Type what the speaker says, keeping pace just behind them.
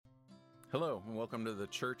Hello, and welcome to the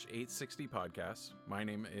Church 860 podcast. My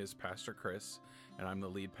name is Pastor Chris, and I'm the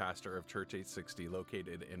lead pastor of Church 860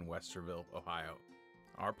 located in Westerville, Ohio.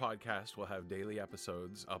 Our podcast will have daily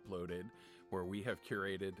episodes uploaded where we have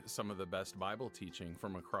curated some of the best Bible teaching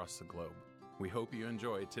from across the globe. We hope you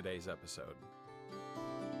enjoy today's episode.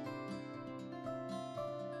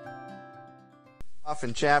 Off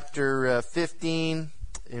in chapter 15,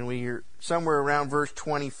 and we're somewhere around verse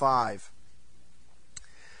 25.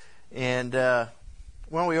 And why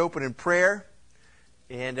don't we open in prayer,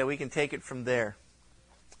 and we can take it from there.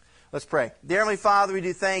 Let's pray. Dear Heavenly Father, we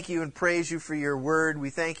do thank you and praise you for your word.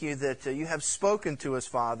 We thank you that you have spoken to us,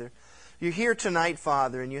 Father. You're here tonight,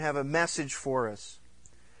 Father, and you have a message for us.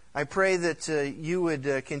 I pray that you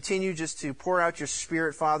would continue just to pour out your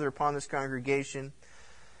Spirit, Father, upon this congregation.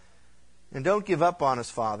 And don't give up on us,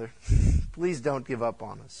 Father. Please don't give up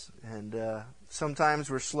on us. And sometimes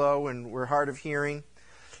we're slow and we're hard of hearing.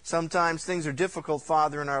 Sometimes things are difficult,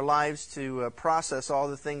 Father, in our lives to process all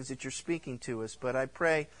the things that you're speaking to us. But I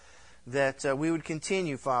pray that we would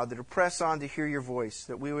continue, Father, to press on to hear your voice.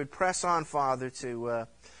 That we would press on, Father, to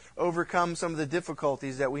overcome some of the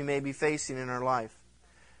difficulties that we may be facing in our life.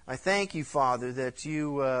 I thank you, Father, that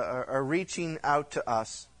you are reaching out to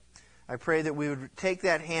us. I pray that we would take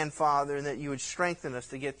that hand, Father, and that you would strengthen us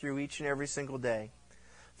to get through each and every single day.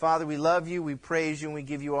 Father, we love you, we praise you, and we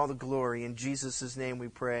give you all the glory. In Jesus' name we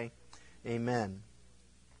pray. Amen.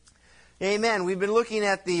 Amen. We've been looking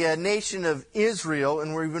at the nation of Israel,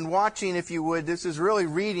 and we've been watching, if you would, this is really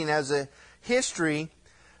reading as a history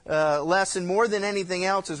lesson more than anything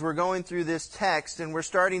else as we're going through this text. And we're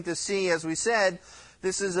starting to see, as we said,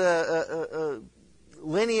 this is a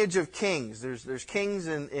lineage of kings. There's kings,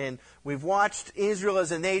 and we've watched Israel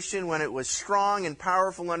as a nation when it was strong and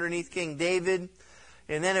powerful underneath King David.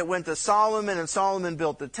 And then it went to Solomon, and Solomon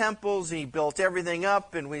built the temples. He built everything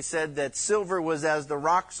up, and we said that silver was as the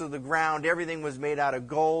rocks of the ground. Everything was made out of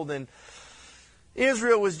gold, and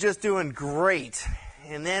Israel was just doing great.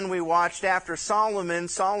 And then we watched after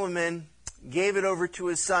Solomon gave it over to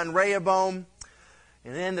his son Rehoboam.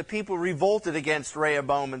 And then the people revolted against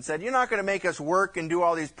Rehoboam and said, you're not going to make us work and do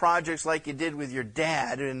all these projects like you did with your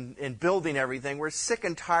dad and building everything. We're sick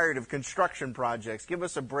and tired of construction projects. Give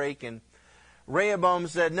us a break. And Rehoboam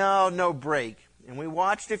said, no break. And we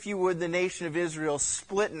watched, if you would, the nation of Israel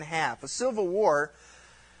split in half. A civil war,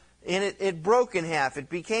 and it broke in half. It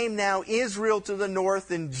became now Israel to the north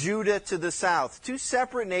and Judah to the south. Two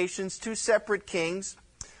separate nations, two separate kings.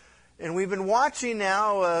 And we've been watching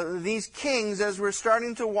now these kings as we're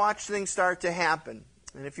starting to watch things start to happen.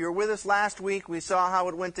 And if you were with us last week, we saw how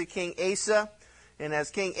it went to King Asa. And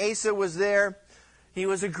as King Asa was there, he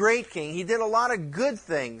was a great king. He did a lot of good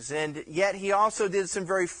things, and yet he also did some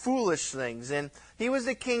very foolish things. And he was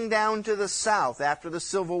the king down to the south after the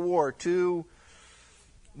Civil War, two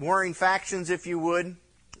warring factions, if you would.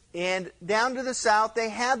 And down to the south, they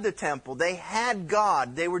had the temple. They had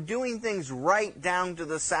God. They were doing things right down to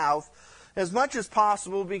the south as much as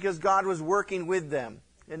possible because God was working with them.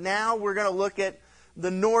 And now we're going to look at the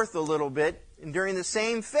north a little bit. And during the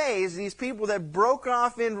same phase, these people that broke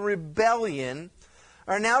off in rebellion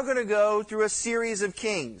are now going to go through a series of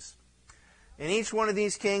kings. And each one of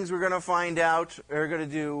these kings, we're going to find out, are going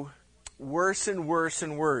to do worse and worse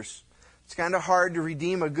and worse. It's kind of hard to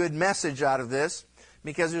redeem a good message out of this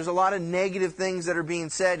because there's a lot of negative things that are being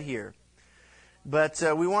said here. But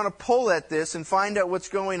we want to pull at this and find out what's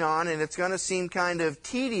going on, and it's going to seem kind of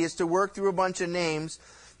tedious to work through a bunch of names,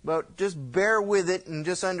 but just bear with it and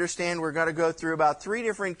just understand we're going to go through about 3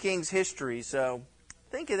 different kings' history. So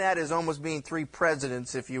think of that as almost being 3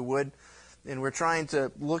 presidents, if you would, and we're trying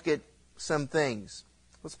to look at some things.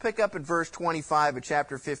 Let's pick up at verse 25 of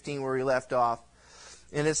chapter 15 where we left off.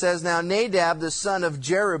 And it says, now Nadab, the son of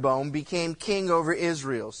Jeroboam, became king over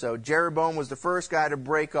Israel. So Jeroboam was the first guy to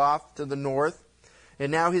break off to the north,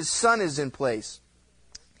 and now his son is in place.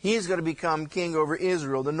 He's going to become king over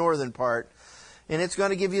Israel, the northern part. And it's going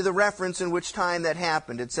to give you the reference in which time that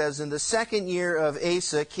happened. It says, in the 2nd year of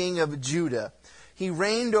Asa, king of Judah, he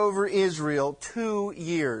reigned over Israel 2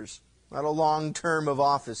 years. Not a long term of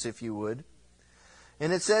office, if you would.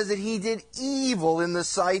 And it says that he did evil in the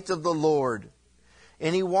sight of the Lord.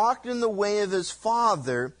 And he walked in the way of his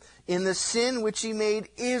father in the sin which he made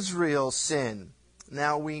Israel sin.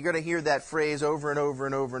 Now, we're going to hear that phrase over and over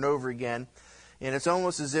and over and over again. And it's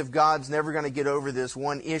almost as if God's never going to get over this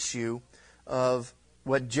one issue of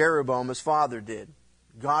what Jeroboam, his father, did.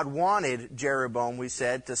 God wanted Jeroboam, we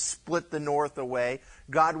said, to split the north away.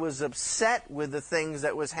 God was upset with the things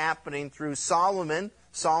that was happening through Solomon.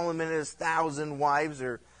 Solomon and his 1,000 wives,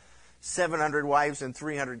 or 700 wives and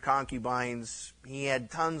 300 concubines. He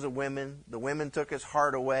had tons of women. The women took his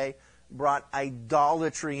heart away, brought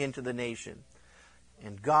idolatry into the nation.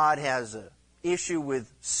 And God has an issue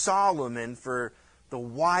with Solomon for the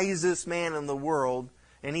wisest man in the world.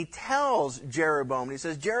 And he tells Jeroboam, he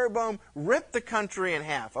says, Jeroboam ripped the country in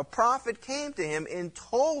half. A prophet came to him and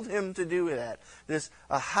told him to do that. This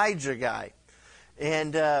Ahijah guy.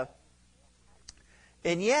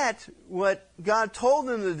 And yet, what God told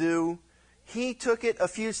him to do, he took it a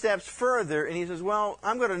few steps further, and he says, well,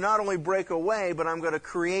 I'm going to not only break away, but I'm going to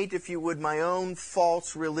create, if you would, my own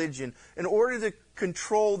false religion in order to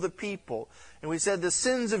control the people. And we said the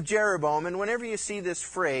sins of Jeroboam, and whenever you see this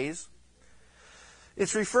phrase,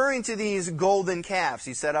 it's referring to these golden calves.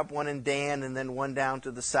 He set up one in Dan and then one down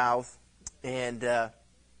to the south, and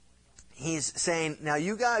he's saying, now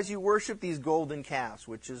you guys, you worship these golden calves,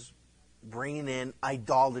 which is bringing in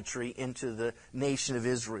idolatry into the nation of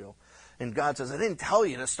Israel. And God says, I didn't tell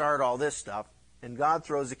you to start all this stuff. And God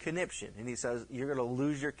throws a conniption. And he says, you're going to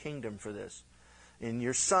lose your kingdom for this. And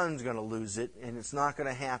your son's going to lose it. And it's not going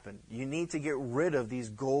to happen. You need to get rid of these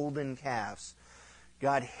golden calves.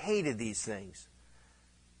 God hated these things.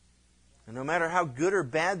 And no matter how good or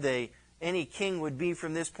bad any king would be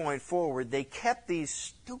from this point forward, they kept these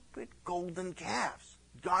stupid golden calves.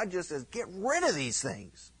 God just says, get rid of these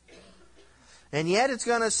things. And yet it's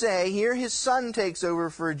going to say, here his son takes over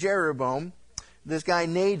for Jeroboam, this guy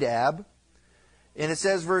Nadab. And it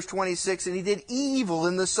says, verse 26, and he did evil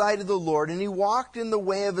in the sight of the Lord, and he walked in the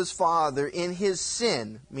way of his father in his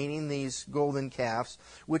sin, meaning these golden calves,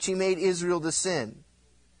 which he made Israel to sin.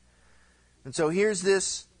 And so here's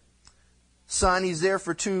this son, he's there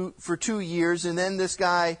for two years, and then this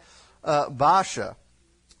guy, Baasha,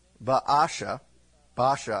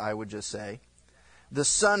 I would just say, the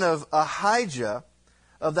son of Ahijah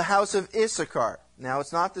of the house of Issachar. Now,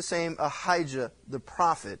 it's not the same Ahijah, the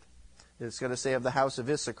prophet. It's going to say of the house of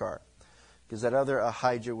Issachar. Because that other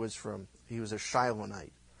Ahijah he was a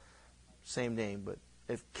Shilonite. Same name, but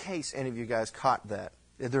in case any of you guys caught that,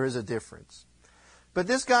 there is a difference. But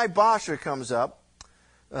this guy Baasha comes up,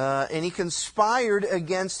 and he conspired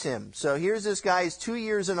against him. So here's this guy, he's 2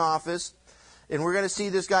 years in office, and we're going to see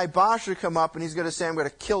this guy Baasha come up, and he's going to say, I'm going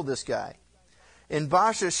to kill this guy. And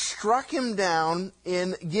Baasha struck him down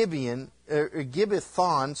in Gibbethon,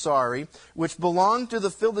 which belonged to the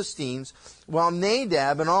Philistines, while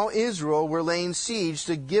Nadab and all Israel were laying siege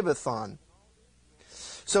to Gibbethon.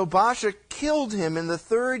 So Baasha killed him in the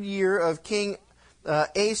 3rd year of King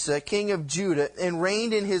Asa, king of Judah, and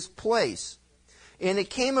reigned in his place. And it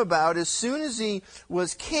came about, as soon as he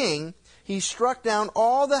was king, he struck down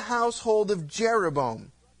all the household of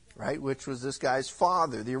Jeroboam, right, which was this guy's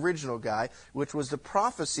father, the original guy, which was the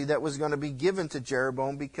prophecy that was going to be given to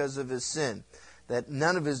Jeroboam because of his sin, that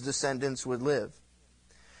none of his descendants would live.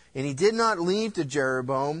 And he did not leave to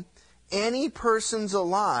Jeroboam any persons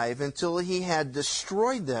alive until he had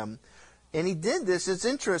destroyed them. And he did this, it's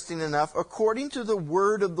interesting enough, according to the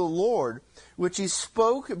word of the Lord, which he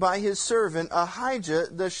spoke by his servant Ahijah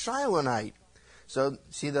the Shilonite. So,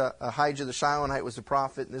 see, the Ahijah the Shilonite was the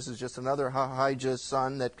prophet, and this is just another Ahijah's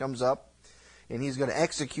son that comes up, and he's going to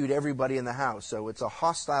execute everybody in the house. So it's a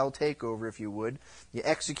hostile takeover, if you would. You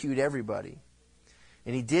execute everybody.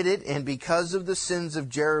 And he did it, and because of the sins of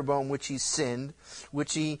Jeroboam, which he sinned,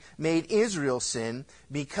 which he made Israel sin,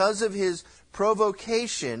 because of his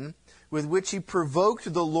provocation with which he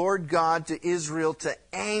provoked the Lord God to Israel to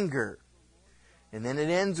anger. And then it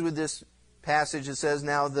ends with this passage that says,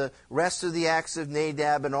 now the rest of the acts of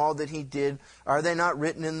Nadab and all that he did, are they not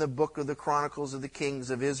written in the book of the Chronicles of the Kings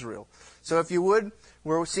of Israel? So if you would,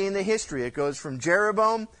 we're seeing the history. It goes from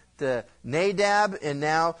Jeroboam to Nadab, and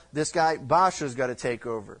now this guy Baasha's got to take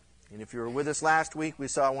over. And if you were with us last week, we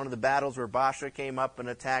saw one of the battles where Baasha came up and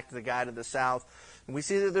attacked the guy to the south. And we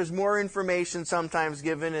see that there's more information sometimes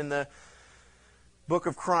given in the book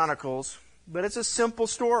of Chronicles, but it's a simple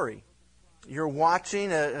story. You're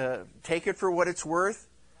watching, take it for what it's worth.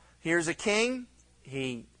 Here's a king.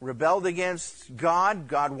 He rebelled against God.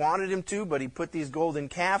 God wanted him to, but he put these golden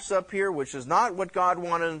calves up here, which is not what God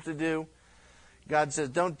wanted him to do. God says,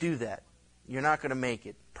 don't do that. You're not going to make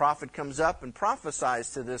it. Prophet comes up and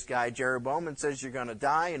prophesies to this guy, Jeroboam, and says you're going to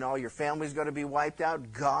die and all your family's going to be wiped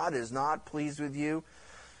out. God is not pleased with you.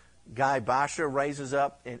 Guy Baasha rises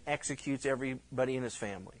up and executes everybody in his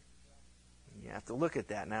family. You have to look at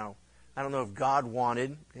that now. I don't know if God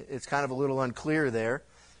wanted. It's kind of a little unclear there.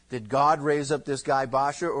 Did God raise up this guy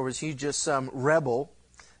Baasha, or was he just some rebel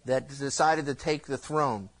that decided to take the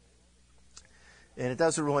throne? And it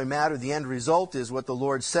doesn't really matter. The end result is what the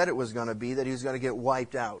Lord said it was going to be, that he was going to get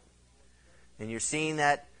wiped out. And you're seeing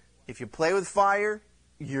that If you play with fire,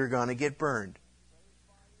 you're going to get burned.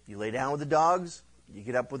 You lay down with the dogs, you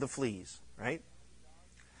get up with the fleas, right?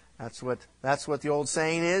 That's what the old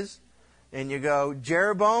saying is. And you go,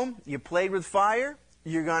 Jeroboam, you played with fire,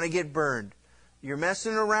 you're going to get burned. You're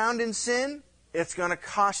messing around in sin, it's going to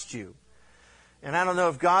cost you. And I don't know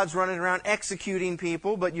if God's running around executing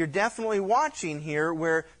people, but you're definitely watching here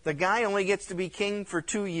where the guy only gets to be king for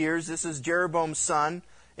 2 years. This is Jeroboam's son.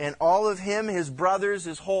 And all of him, his brothers,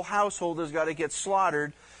 his whole household has got to get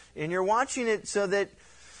slaughtered. And you're watching it so that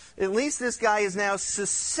at least this guy is now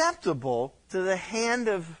susceptible to the hand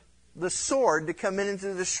of the sword to come in and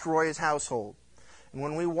to destroy his household. And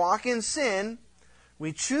when we walk in sin,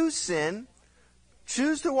 we choose to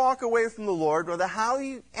walk away from the Lord, whether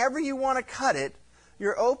however you want to cut it,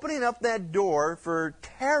 you're opening up that door for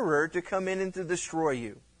terror to come in and to destroy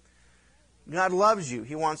you. God loves you.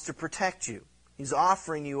 He wants to protect you. He's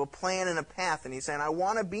offering you a plan and a path, and He's saying, I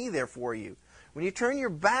want to be there for you. When you turn your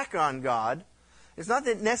back on God, it's not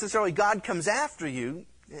that necessarily God comes after you,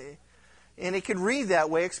 and it could read that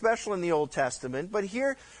way, especially in the Old Testament, but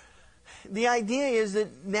here the idea is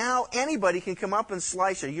that now anybody can come up and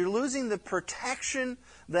slice you. You're losing the protection,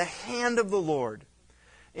 the hand of the Lord.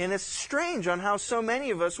 And it's strange on how so many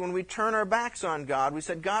of us, when we turn our backs on God, we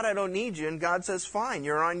said, God, I don't need you, and God says, fine,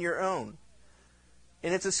 you're on your own.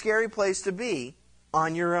 And it's a scary place to be,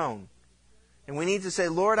 on your own. And we need to say,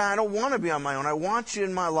 Lord, I don't want to be on my own. I want you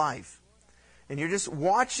in my life. And you're just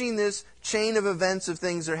watching this chain of events of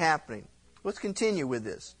things that are happening. Let's continue with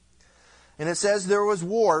this. And it says there was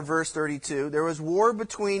war, verse 32. There was war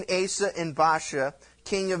between Asa and Baasha,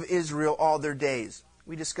 king of Israel, all their days.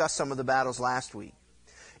 We discussed some of the battles last week.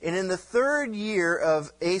 And in the 3rd year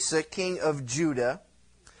of Asa, king of Judah,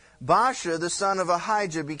 Baasha, the son of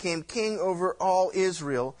Ahijah, became king over all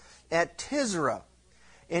Israel at Tisra.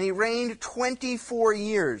 And he reigned 24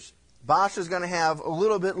 years. Baasha is going to have a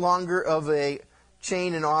little bit longer of a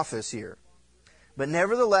chain in office here. But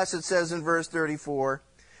nevertheless, it says in verse 34,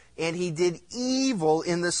 and he did evil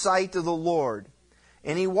in the sight of the Lord.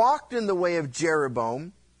 And he walked in the way of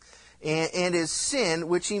Jeroboam and his sin,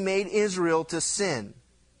 which he made Israel to sin.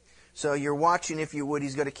 So you're watching, if you would,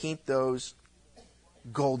 he's going to keep those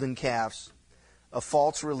golden calves, a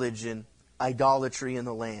false religion, idolatry in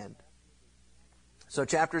the land. So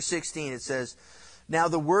chapter 16, it says, now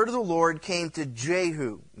the word of the Lord came to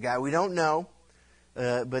Jehu, a guy we don't know,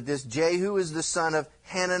 but this Jehu is the son of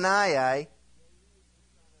Hananiah,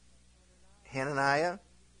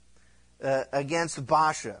 against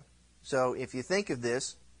Baasha. So if you think of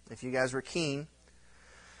this, if you guys were keen,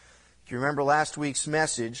 if you remember last week's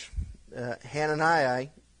message, Hananiah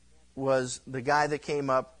was the guy that came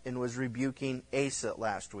up and was rebuking Asa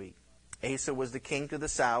last week. Asa was the king to the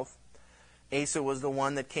south. Asa was the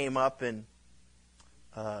one that came up and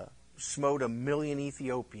smote 1 million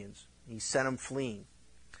Ethiopians. He sent them fleeing.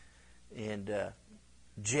 And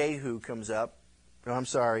Jehu comes up.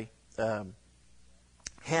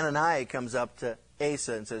 Hananiah comes up to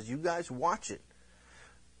Asa and says, you guys watch it.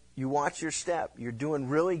 You watch your step. You're doing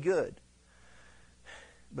really good.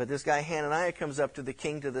 But this guy Hananiah comes up to the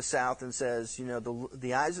king to the south and says, you know,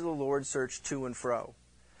 the eyes of the Lord search to and fro.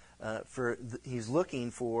 He's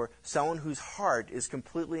looking for someone whose heart is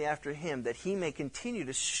completely after him, that he may continue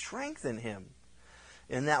to strengthen him.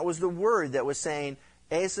 And that was the word that was saying,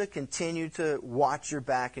 Asa, continue to watch your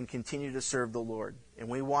back and continue to serve the Lord. And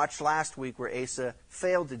we watched last week where Asa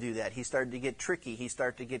failed to do that. He started to get tricky. He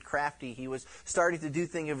started to get crafty. He was starting to do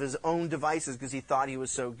things of his own devices because he thought he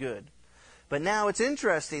was so good. But now it's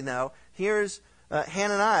interesting, though. Here's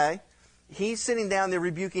Hananiah. He's sitting down there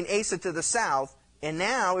rebuking Asa to the south. And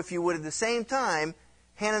now, if you would, at the same time,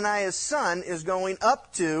 Hananiah's son is going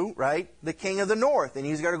up to, the king of the north. And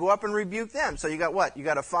he's got to go up and rebuke them. So you got what? You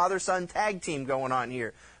got a father-son tag team going on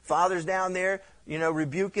here. Father's down there,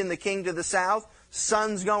 rebuking the king to the south.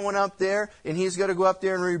 Son's going up there, and he's got to go up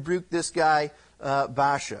there and rebuke this guy,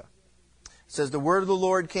 Baasha. It says, the word of the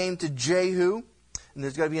Lord came to Jehu. And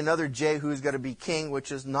there's got to be another Jehu who's got to be king,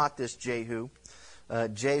 which is not this Jehu.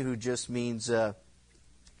 Jehu just means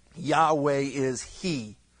Yahweh is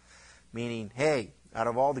He. Meaning, hey, out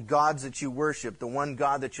of all the gods that you worship, the one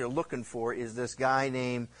God that you're looking for is this guy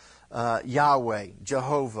named Yahweh,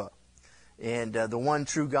 Jehovah. And the one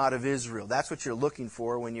true God of Israel. That's what you're looking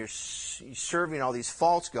for when you're serving all these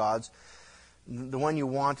false gods. The one you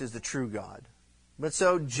want is the true God. But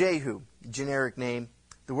so, Jehu, generic name.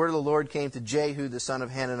 The word of the Lord came to Jehu, the son of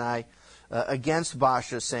Hananiah, against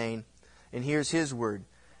Baasha, saying, and here's his word.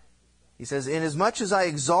 He says, inasmuch as I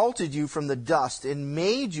exalted you from the dust and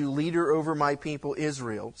made you leader over my people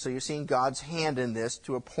Israel. So you're seeing God's hand in this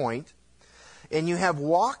to a point. And you have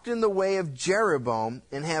walked in the way of Jeroboam,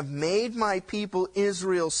 and have made my people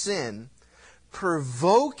Israel sin,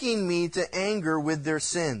 provoking me to anger with their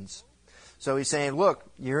sins. So he's saying, look,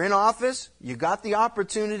 you're in office, you got the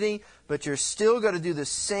opportunity, but you're still going to do the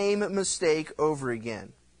same mistake over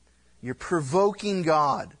again. You're provoking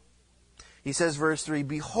God. He says, verse 3,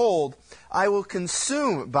 Behold, I will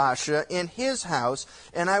consume Baasha and his house,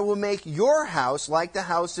 and I will make your house like the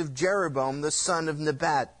house of Jeroboam the son of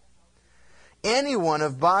Nebat. Anyone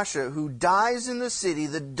of Baasha who dies in the city,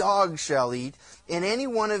 the dog shall eat, and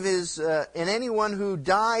anyone who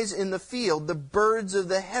dies in the field, the birds of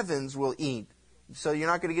the heavens will eat. So you're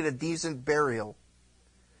not going to get a decent burial.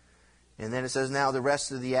 And then it says, now the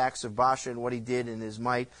rest of the acts of Baasha and what he did in his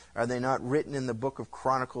might, are they not written in the book of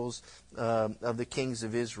Chronicles of the kings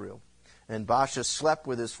of Israel? And Baasha slept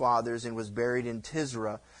with his fathers and was buried in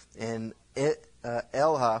Tisra, and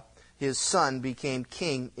Elha, his son, became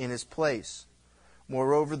king in his place.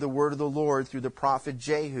 Moreover, the word of the Lord through the prophet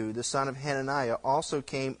Jehu, the son of Hananiah, also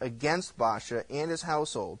came against Baasha and his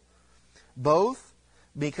household, both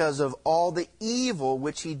because of all the evil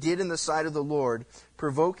which he did in the sight of the Lord,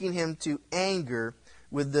 provoking him to anger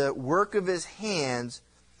with the work of his hands,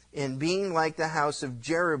 and being like the house of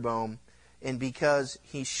Jeroboam, and because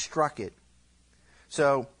he struck it.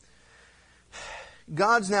 So,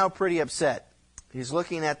 God's now pretty upset. He's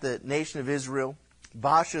looking at the nation of Israel.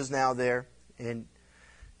 Baasha's now there, and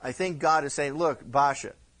I think God is saying, look,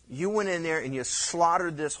 Baasha, you went in there and you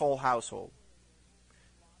slaughtered this whole household.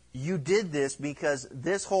 You did this because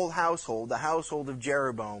this whole household, the household of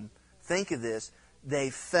Jeroboam, think of this, they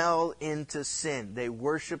fell into sin. They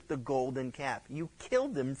worshiped the golden calf. You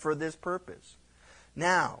killed them for this purpose.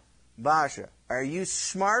 Now, Baasha, are you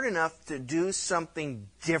smart enough to do something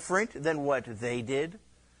different than what they did?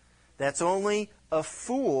 That's only a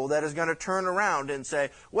fool that is going to turn around and say,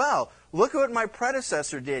 well, look at what my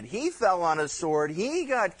predecessor did. He fell on a sword. He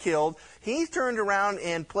got killed. He turned around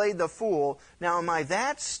and played the fool. Now, am I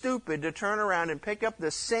that stupid to turn around and pick up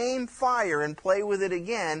the same fire and play with it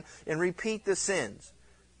again and repeat the sins?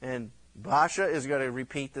 And Baasha is going to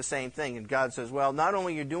repeat the same thing. And God says, well, not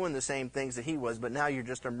only are you doing the same things that he was, but now you're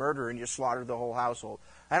just a murderer and you slaughtered the whole household.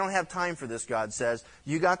 I don't have time for this, God says.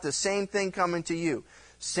 You got the same thing coming to you.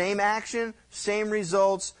 Same action, same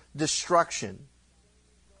results, destruction.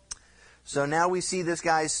 So now we see this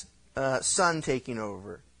guy's son taking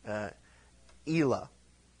over, Elah.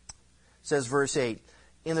 Says verse 8,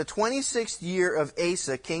 In the 26th year of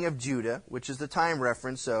Asa, king of Judah, which is the time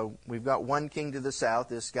reference, so we've got one king to the south,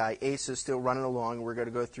 this guy Asa is still running along, and we're going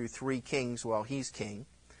to go through 3 kings while he's king.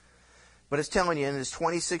 But it's telling you, in his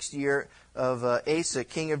 26th year of Asa,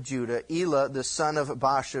 king of Judah, Elah, the son of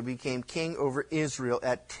Baasha, became king over Israel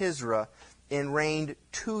at Tisra and reigned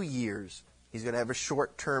 2 years. He's going to have a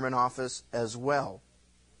short term in office as well.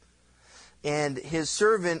 And his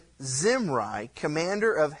servant Zimri,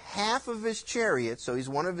 commander of half of his chariots, so he's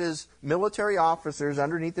one of his military officers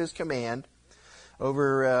underneath his command,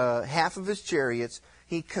 over half of his chariots,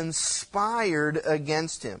 he conspired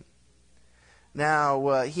against him.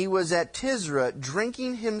 Now, he was at Tisra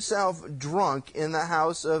drinking himself drunk in the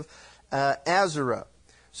house of Azarah.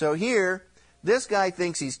 So here, this guy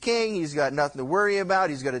thinks he's king. He's got nothing to worry about.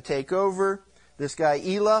 He's going to take over. This guy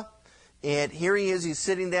Elah. And here he is. He's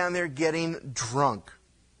sitting down there getting drunk.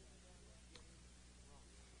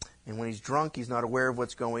 And when he's drunk, he's not aware of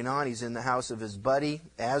what's going on. He's in the house of his buddy,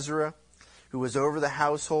 Azarah, who was over the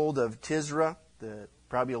household of Tisra,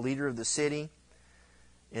 probably a leader of the city.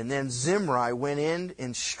 And then Zimri went in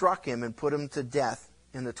and struck him and put him to death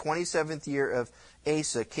in the 27th year of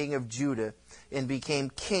Asa, king of Judah, and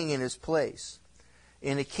became king in his place.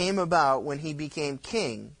 And it came about when he became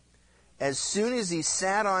king, as soon as he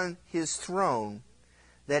sat on his throne,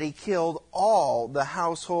 that he killed all the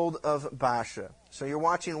household of Baasha. So you're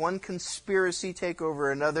watching one conspiracy take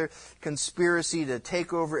over another conspiracy to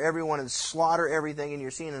take over everyone and slaughter everything, and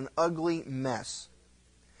you're seeing an ugly mess.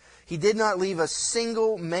 He did not leave a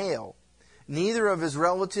single male, neither of his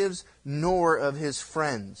relatives nor of his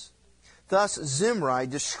friends. Thus Zimri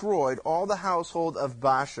destroyed all the household of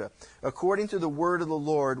Baasha, according to the word of the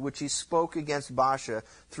Lord which he spoke against Baasha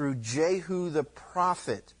through Jehu the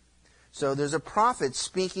prophet. So there's a prophet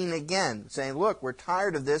speaking again, saying, look, we're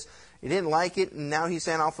tired of this. He didn't like it, and now he's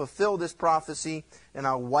saying, I'll fulfill this prophecy, and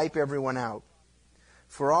I'll wipe everyone out.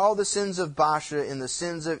 For all the sins of Baasha and the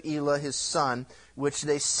sins of Elah his son, which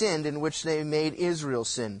they sinned, in which they made Israel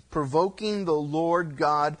sin, provoking the Lord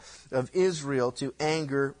God of Israel to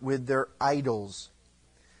anger with their idols.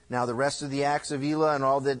 Now the rest of the acts of Elah and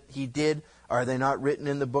all that he did, are they not written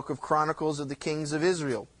in the book of Chronicles of the kings of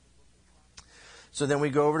Israel? So then we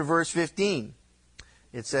go over to verse 15.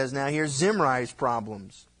 It says now here's Zimri's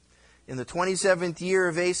problems. In the 27th year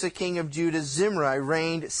of Asa, king of Judah, Zimri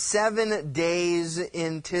reigned 7 days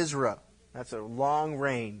in Tisra. That's a long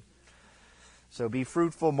reign. So be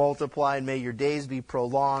fruitful, multiply, and may your days be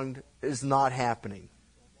prolonged is not happening.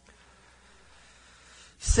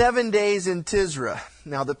 7 days in Tisra.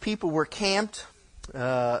 Now the people were camped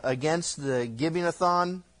against the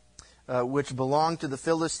Gibeonathon, which belonged to the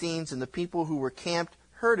Philistines, and the people who were camped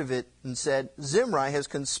heard of it and said, Zimri has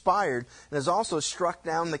conspired and has also struck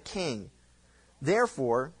down the king.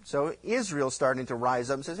 Therefore, so Israel's starting to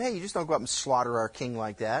rise up and says, hey, you just don't go up and slaughter our king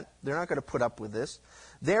like that. They're not going to put up with this.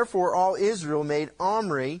 Therefore, all Israel made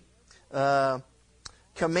Omri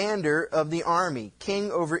commander of the army,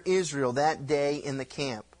 king over Israel that day in the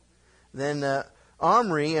camp. Then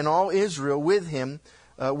Omri and all Israel with him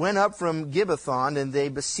went up from Gibbethon, and they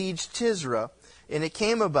besieged Tisra. And it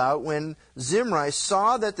came about when Zimri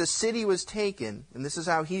saw that the city was taken, and this is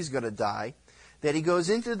how he's going to die, that he goes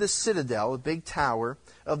into the citadel, a big tower,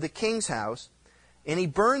 of the king's house, and he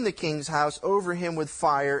burned the king's house over him with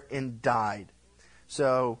fire and died.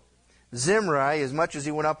 So Zimri, as much as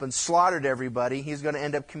he went up and slaughtered everybody, he's going to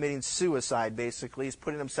end up committing suicide, basically. He's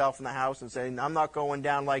putting himself in the house and saying, I'm not going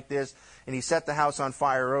down like this. And he set the house on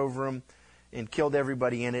fire over him and killed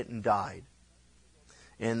everybody in it and died.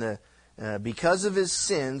 And because of his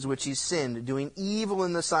sins, which he sinned, doing evil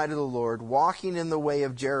in the sight of the Lord, walking in the way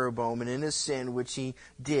of Jeroboam, and in his sin, which he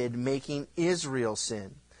did, making Israel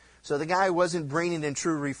sin. So the guy wasn't bringing in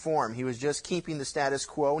true reform. He was just keeping the status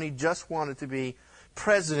quo, and he just wanted to be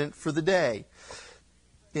president for the day.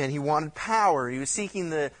 And he wanted power. He was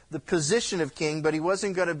seeking the position of king, but he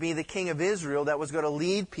wasn't going to be the king of Israel that was going to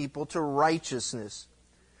lead people to righteousness.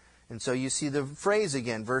 And so you see the phrase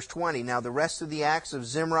again, verse 20. Now the rest of the acts of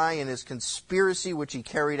Zimri and his conspiracy which he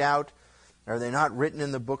carried out, are they not written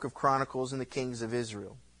in the book of Chronicles and the kings of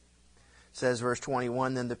Israel? It says, verse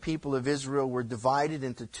 21, Then the people of Israel were divided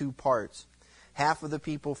into 2 parts. Half of the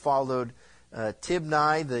people followed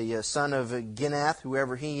Tibni, the son of Ginath,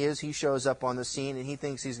 whoever he is. He shows up on the scene and he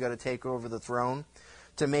thinks he's going to take over the throne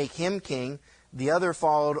to make him king. The other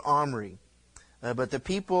followed Omri. But the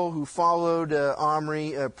people who followed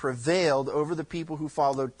Omri prevailed over the people who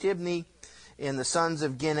followed Tibni and the sons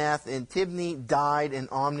of Ginath. And Tibni died, and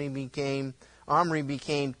Omri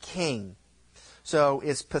became king. So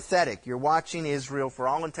it's pathetic. You're watching Israel, for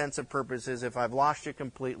all intents and purposes, if I've lost you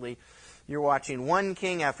completely, you're watching one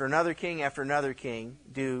king after another king after another king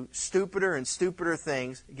do stupider and stupider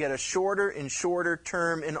things, get a shorter and shorter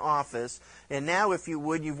term in office. And now, if you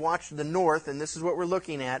would, you've watched the North, and this is what we're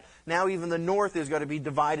looking at. Now even the North is going to be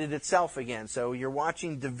divided itself again. So you're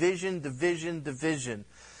watching division, division, division.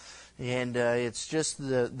 And it's just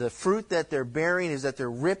the fruit that they're bearing is that they're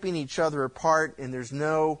ripping each other apart, and there's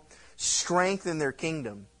no strength in their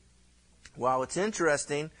kingdom. Well, it's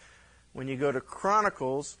interesting when you go to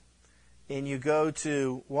Chronicles and you go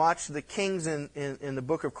to watch the kings in the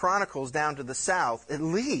book of Chronicles down to the south, at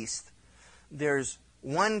least there's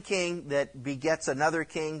one king that begets another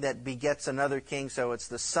king that begets another king. So it's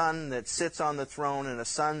the son that sits on the throne and a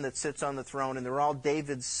son that sits on the throne, and they're all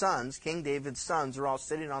David's sons. King David's sons are all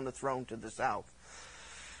sitting on the throne to the south.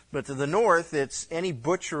 But to the north, it's any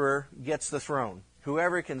butcherer gets the throne.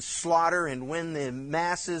 Whoever can slaughter and win the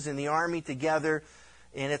masses and the army together.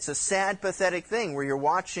 And it's a sad, pathetic thing where you're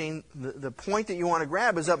watching, the point that you want to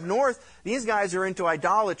grab is up north, these guys are into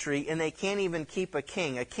idolatry and they can't even keep a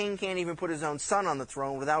king. A king can't even put his own son on the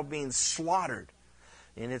throne without being slaughtered.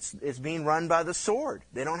 And it's being run by the sword.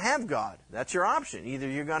 They don't have God. That's your option. Either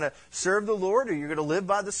you're going to serve the Lord or you're going to live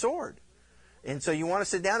by the sword. And so you want to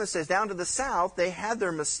sit down. It says down to the south, they had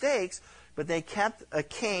their mistakes, but they kept a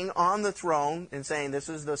king on the throne and saying, this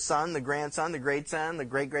is the son, the grandson, the great-son, the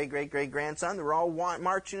great-great-great-great-grandson. They're all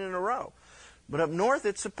marching in a row. But up north,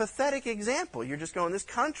 it's a pathetic example. You're just going, this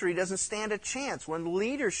country doesn't stand a chance when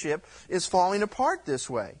leadership is falling apart this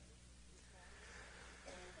way.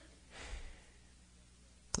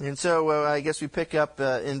 And so I guess we pick up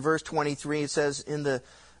in verse 23. It says, in the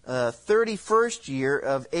 31st year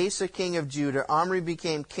of Asa, king of Judah, Omri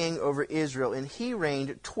became king over Israel, and he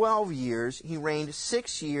reigned 12 years. He reigned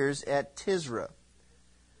 6 years at Tisra.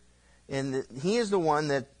 And he is the one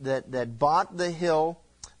that bought the hill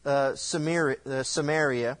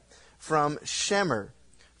Samaria from Shemer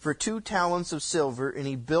for 2 talents of silver, and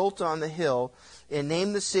he built on the hill and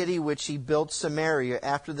named the city which he built Samaria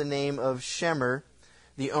after the name of Shemer,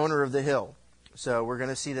 the owner of the hill. So we're going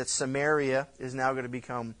to see that Samaria is now going to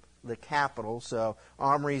become the capital. So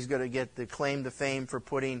Omri is going to get the claim to fame for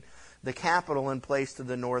putting the capital in place to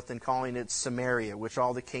the north and calling it Samaria, which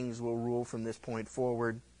all the kings will rule from this point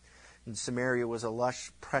forward. And Samaria was a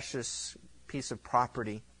lush, precious piece of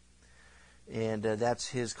property. And that's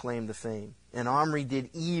his claim to fame. And Omri did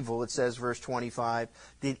evil, it says, verse 25,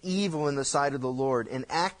 did evil in the sight of the Lord, and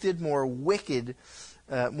acted more wickedly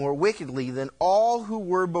than all who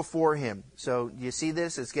were before him. So, you see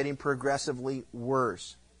this? It's getting progressively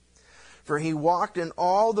worse. For he walked in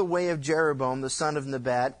all the way of Jeroboam, the son of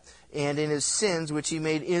Nebat, and in his sins which he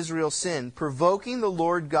made Israel sin, provoking the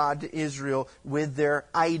Lord God to Israel with their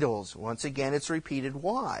idols. Once again, it's repeated.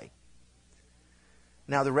 Why?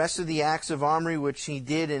 Now the rest of the acts of Omri which he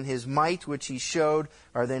did in his might which he showed,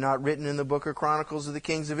 are they not written in the book of Chronicles of the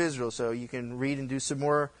Kings of Israel? So you can read and do some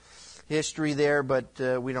more history there, but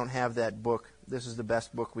we don't have that book. This is the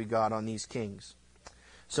best book we got on these kings.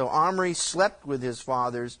 So Omri slept with his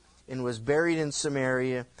fathers and was buried in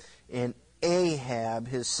Samaria, and Ahab,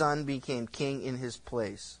 his son, became king in his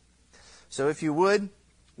place. So if you would,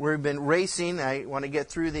 we've been racing. I want to get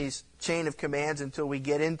through these chain of commands until we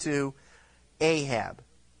get into Ahab.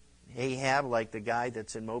 Ahab, like the guy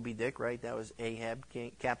that's in Moby Dick, right? That was Ahab,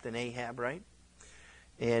 Captain Ahab, right?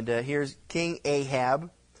 And here's King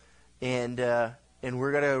Ahab, and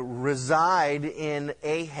we're going to reside in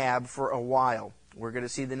Ahab for a while. We're going to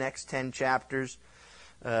see the next 10 chapters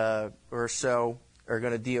or so are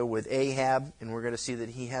going to deal with Ahab, and we're going to see that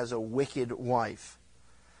he has a wicked wife.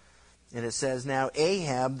 And it says, now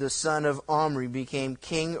Ahab, the son of Omri, became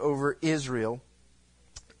king over Israel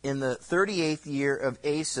in the 38th year of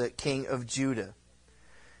Asa, king of Judah.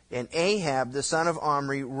 And Ahab, the son of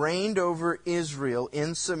Omri, reigned over Israel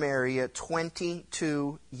in Samaria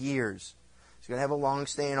 22 years. He's going to have a long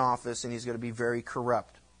stay in office, and he's going to be very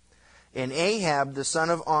corrupt. And Ahab, the son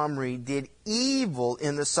of Omri, did evil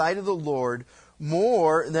in the sight of the Lord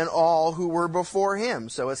more than all who were before him.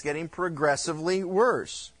 So it's getting progressively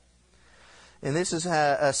worse. And this is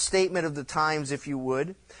a statement of the times, if you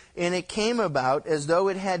would. And it came about as though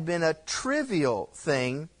it had been a trivial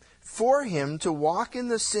thing for him to walk in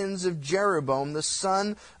the sins of Jeroboam, the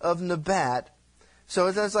son of Nebat. So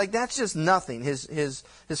it's like, that's just nothing. His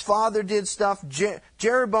father did stuff.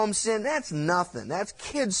 Jeroboam sinned. That's nothing. That's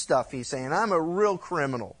kid stuff, he's saying. I'm a real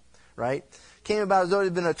criminal, right? Came about as though it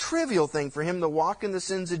had been a trivial thing for him to walk in the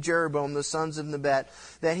sins of Jeroboam, the sons of Nebat,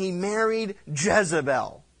 that he married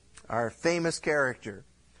Jezebel, our famous character.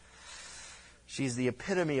 She's the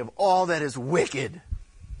epitome of all that is wicked.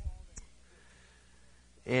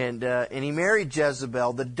 And he married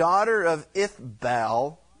Jezebel, the daughter of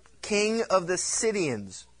Ithbal, king of the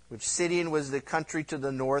Sidonians, which Sidon was the country to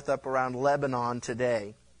the north up around Lebanon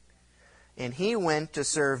today. And he went to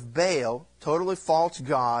serve Baal, totally false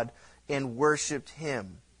god, and worshipped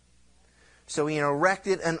him. So he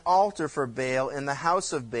erected an altar for Baal in the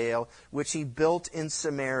house of Baal, which he built in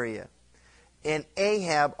Samaria. And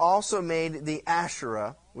Ahab also made the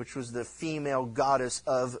Asherah, which was the female goddess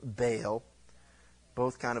of Baal,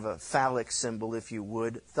 both kind of a phallic symbol, if you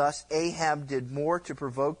would. Thus Ahab did more to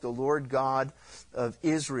provoke the Lord God of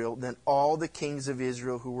Israel than all the kings of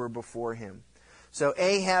Israel who were before him. So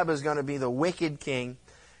Ahab is going to be the wicked king.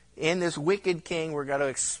 In this wicked king, we're going to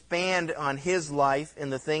expand on his life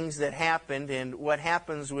and the things that happened and what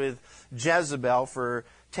happens with Jezebel for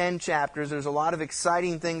 10 chapters. There's a lot of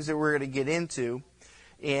exciting things that we're going to get into.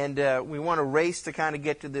 And we want to race to kind of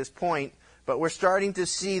get to this point. But we're starting to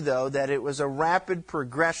see, though, that it was a rapid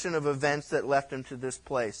progression of events that left them to this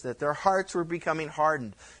place, that their hearts were becoming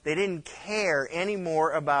hardened. They didn't care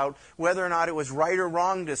anymore about whether or not it was right or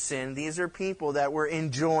wrong to sin. These are people that were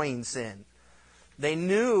enjoying sin. They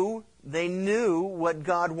knew what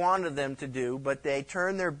God wanted them to do, but they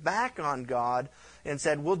turned their back on God and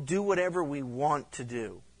said, we'll do whatever we want to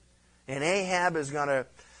do. And Ahab is going to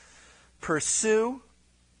pursue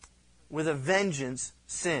with a vengeance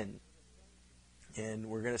sin. And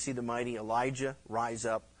we're going to see the mighty Elijah rise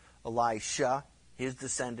up, Elisha, his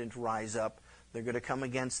descendant, rise up. They're going to come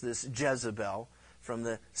against this Jezebel from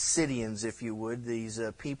the Sidonians, if you would, these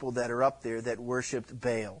people that are up there that worshipped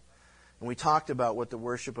Baal. And we talked about what the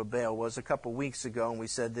worship of Baal was a couple weeks ago, and we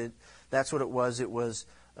said that that's what it was. It was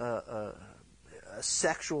a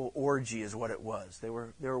sexual orgy is what it was. They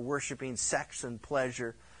were worshiping sex and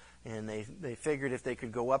pleasure. And they figured if they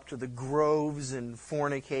could go up to the groves and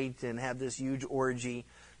fornicate and have this huge orgy,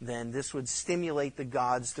 then this would stimulate the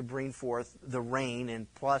gods to bring forth the rain.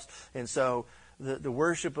 And so the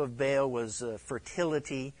worship of Baal was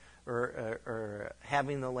fertility or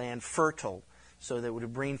having the land fertile, so that it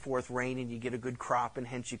would bring forth rain and you get a good crop, and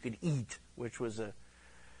hence you could eat, which was an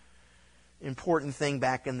important thing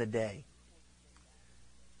back in the day.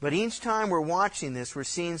 But each time we're watching this, we're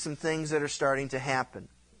seeing some things that are starting to happen.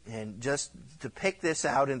 And just to pick this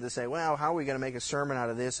out and to say, well, how are we going to make a sermon out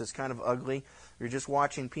of this? It's kind of ugly. You're just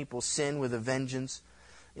watching people sin with a vengeance.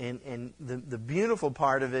 And the beautiful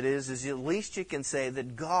part of it is at least you can say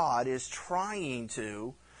that God is trying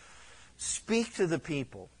to speak to the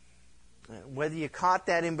people. Whether you caught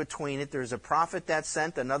that in between it, there's a prophet that's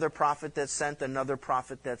sent, another prophet that's sent, another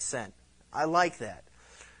prophet that's sent. I like that.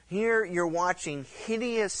 Here you're watching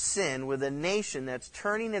hideous sin with a nation that's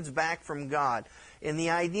turning its back from God. And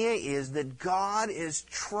the idea is that God is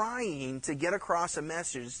trying to get across a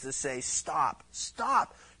message to say, stop,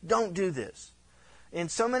 don't do this. And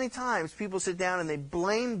so many times people sit down and they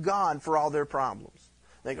blame God for all their problems.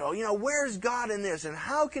 They go, where's God in this? And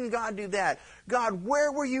how can God do that? God,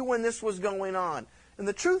 where were you when this was going on? And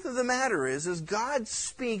the truth of the matter is God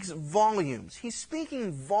speaks volumes. He's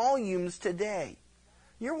speaking volumes today.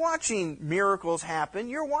 You're watching miracles happen.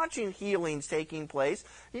 You're watching healings taking place.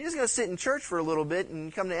 You're just going to sit in church for a little bit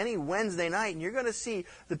and come to any Wednesday night, and you're going to see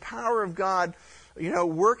the power of God,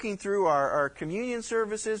 working through our communion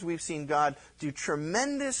services. We've seen God do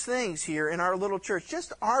tremendous things here in our little church,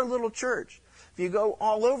 just our little church. If you go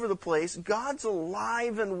all over the place, God's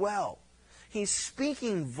alive and well. He's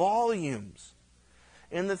speaking volumes.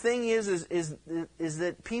 And the thing is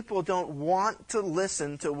that people don't want to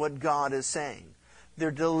listen to what God is saying.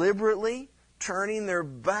 They're deliberately turning their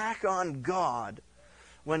back on God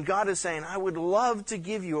when God is saying, I would love to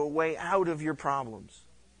give you a way out of your problems.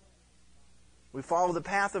 We follow the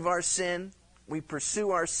path of our sin. We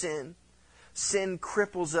pursue our sin. Sin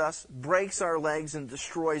cripples us, breaks our legs, and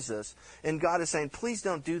destroys us. And God is saying, please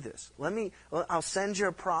don't do this. I'll send you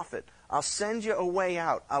a prophet. I'll send you a way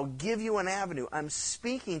out. I'll give you an avenue. I'm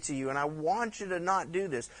speaking to you, and I want you to not do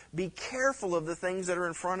this. Be careful of the things that are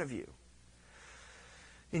in front of you.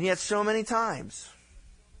 And yet so many times,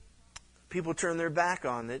 people turn their back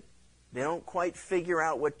on it. They don't quite figure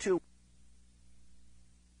out what to.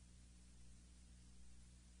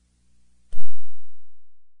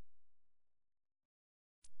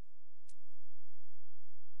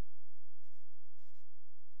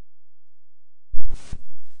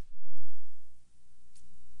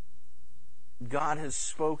 God has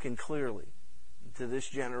spoken clearly to this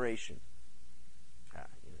generation.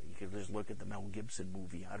 You could just look at the Mel Gibson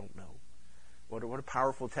movie. I don't know. What a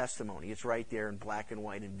powerful testimony. It's right there in black and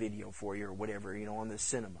white and video for you or whatever, on the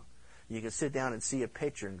cinema. You can sit down and see a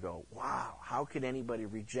picture and go, wow, how could anybody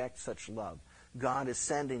reject such love? God is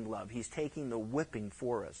sending love. He's taking the whipping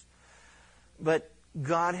for us. But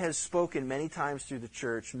God has spoken many times through the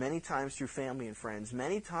church, many times through family and friends,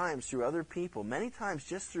 many times through other people, many times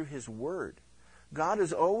just through His Word. God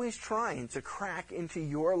is always trying to crack into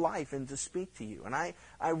your life and to speak to you. And I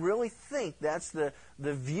really think that's the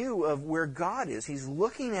view of where God is. He's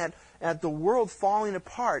looking at the world falling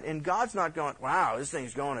apart, and God's not going, wow, this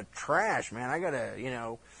thing's going to trash, man. I got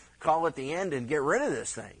to, call it the end and get rid of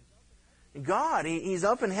this thing. God, He's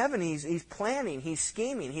up in heaven. He's planning. He's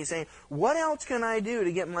scheming. He's saying, what else can I do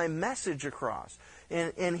to get my message across?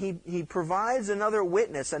 And he provides another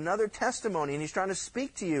witness, another testimony, and He's trying to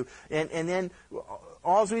speak to you. And then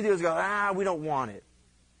all we do is go, we don't want it.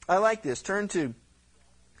 I like this. Turn to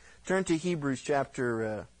Hebrews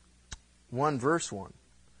chapter 1, verse 1.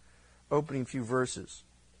 Opening few verses.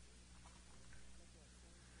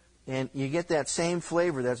 And you get that same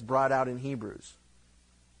flavor that's brought out in Hebrews.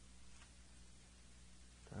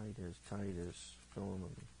 Titus,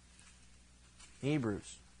 Philemon.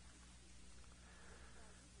 Hebrews.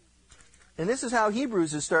 And this is how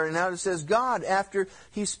Hebrews is starting out. It says, God, after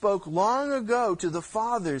He spoke long ago to the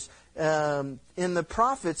fathers in the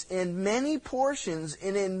prophets in many portions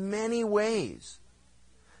and in many ways.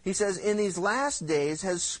 He says, in these last days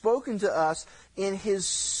has spoken to us in His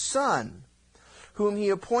Son, whom He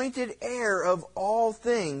appointed heir of all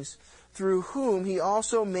things, through whom He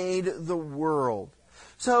also made the world.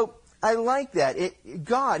 So, I like that.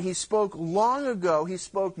 God, He spoke long ago. He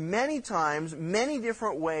spoke many times, many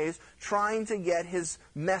different ways, trying to get His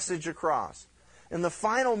message across. And the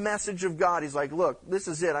final message of God, He's like, look, this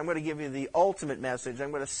is it. I'm going to give you the ultimate message. I'm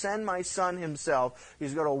going to send my Son Himself.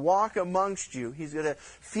 He's going to walk amongst you. He's going to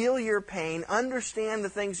feel your pain, understand the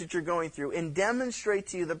things that you're going through, and demonstrate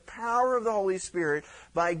to you the power of the Holy Spirit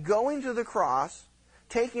by going to the cross,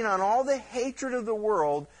 taking on all the hatred of the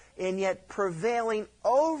world, and yet prevailing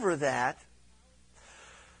over that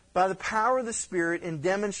by the power of the Spirit and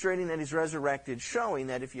demonstrating that He's resurrected, showing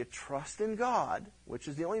that if you trust in God, which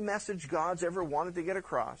is the only message God's ever wanted to get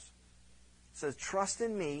across, it says, trust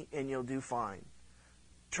in me and you'll do fine.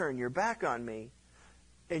 Turn your back on me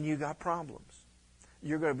and you got problems.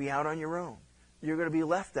 You're going to be out on your own. you're going to be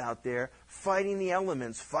left out there fighting the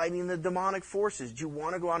elements, fighting the demonic forces. Do you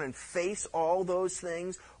want to go out and face all those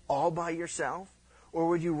things all by yourself? Or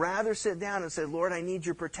would you rather sit down and say, Lord, I need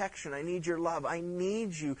your protection. I need your love. I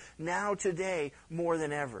need you now today more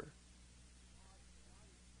than ever.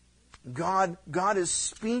 God is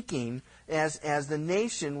speaking as the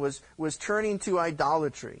nation was turning to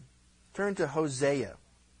idolatry. Turn to Hosea.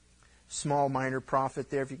 Small minor prophet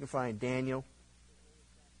there, if you can find Daniel.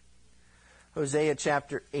 Hosea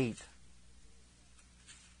chapter 8.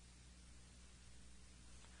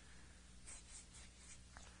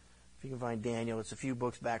 If you can find Daniel, it's a few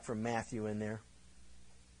books back from Matthew in there.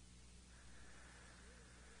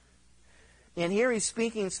 And here he's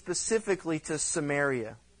speaking specifically to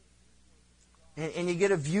Samaria. And you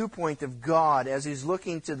get a viewpoint of God as he's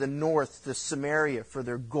looking to the north, to Samaria, for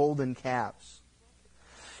their golden calves.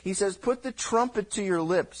 He says, put the trumpet to your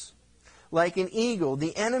lips. Like an eagle,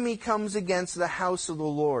 the enemy comes against the house of the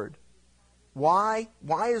Lord. Why?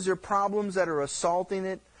 Why is there problems that are assaulting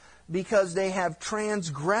it? Because they have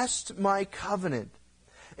transgressed my covenant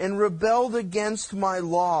and rebelled against my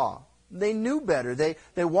law. They knew better. They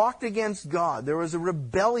walked against God. There was a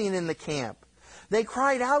rebellion in the camp. They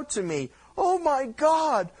cried out to me, "Oh my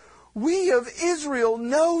God, we of Israel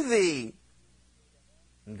know thee."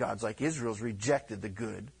 And God's like, Israel's rejected the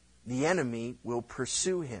good. The enemy will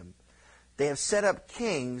pursue him. They have set up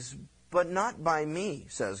kings, but not by me,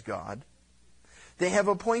 says God. They have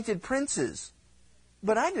appointed princes,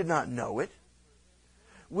 but I did not know it.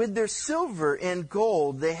 With their silver and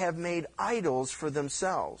gold they have made idols for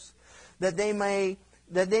themselves, that they may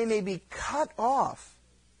be cut off.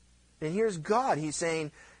 And here's God. He's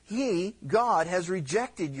saying, God, has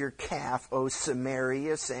rejected your calf, O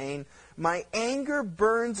Samaria, saying, my anger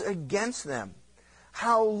burns against them.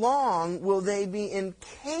 How long will they be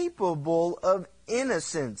incapable of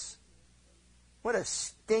innocence? What a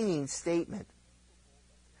stinging statement.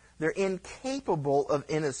 They're incapable of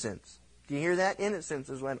innocence. Do you hear that? Innocence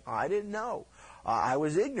is when I didn't know. I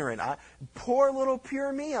was ignorant. Poor little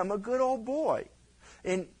pure me. I'm a good old boy.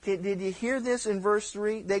 And did you hear this in verse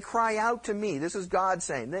 3? They cry out to me. This is God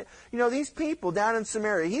saying that, these people down in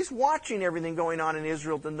Samaria, He's watching everything going on in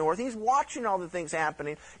Israel to the north. He's watching all the things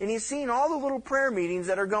happening. And He's seeing all the little prayer meetings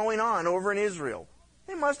that are going on over in Israel.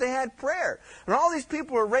 They must have had prayer. And all these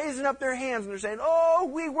people are raising up their hands and they're saying, oh,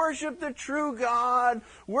 we worship the true God.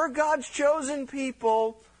 We're God's chosen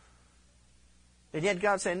people. And yet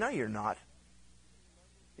God's saying, no, you're not.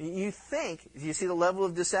 You think, do you see the level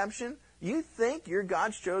of deception? You think you're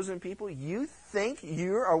God's chosen people? You think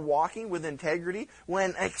you are walking with integrity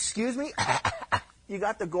when, excuse me, you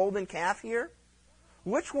got the golden calf here?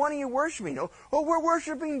 Which one are you worshiping? Oh, we're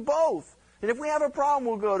worshiping both. And if we have a problem,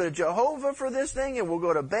 we'll go to Jehovah for this thing, and we'll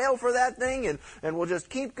go to Baal for that thing, and we'll just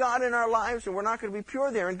keep God in our lives, and we're not going to be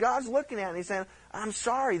pure there. And God's looking at it, and He's saying, I'm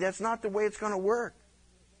sorry, that's not the way it's going to work.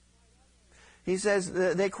 He says,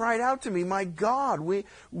 they cried out to me, my God,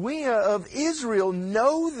 we of Israel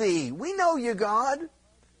know thee. We know you, God.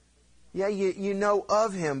 Yeah, you know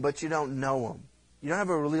of Him, but you don't know Him. You don't have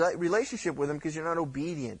a relationship with Him because you're not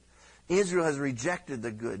obedient. Israel has rejected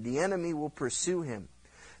the good. The enemy will pursue him.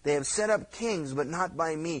 They have set up kings, but not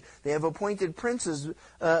by me. They have appointed princes,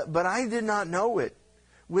 but I did not know it.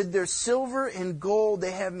 With their silver and gold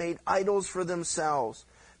they have made idols for themselves,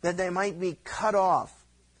 that they might be cut off.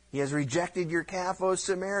 He has rejected your calf, O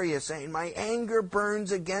Samaria, saying, my anger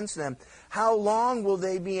burns against them. How long will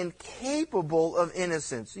they be incapable of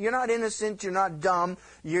innocence? You're not innocent, you're not dumb,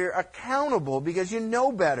 you're accountable because you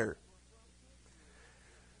know better.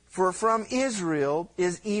 For from Israel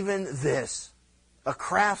is even this, a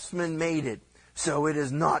craftsman made it, so it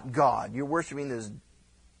is not God. You're worshiping this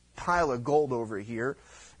pile of gold over here.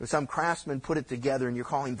 Some craftsman put it together and you're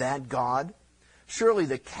calling that God? Surely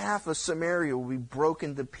the calf of Samaria will be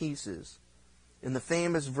broken to pieces. In the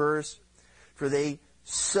famous verse, for they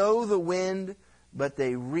sow the wind, but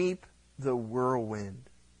they reap the whirlwind.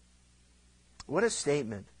 What a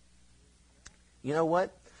statement. You know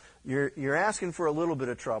what? You're asking for a little bit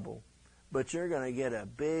of trouble, but you're going to get a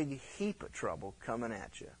big heap of trouble coming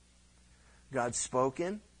at you. God's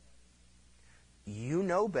spoken. You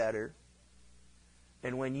know better.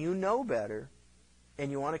 And when you know better, and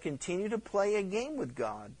you want to continue to play a game with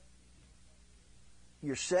God,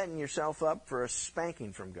 you're setting yourself up for a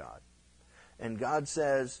spanking from God. And God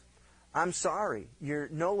says, I'm sorry. You're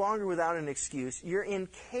no longer without an excuse. You're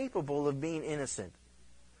incapable of being innocent.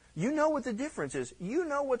 You know what the difference is. You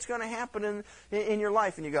know what's going to happen in your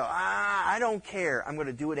life. And you go, I don't care. I'm going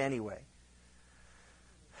to do it anyway.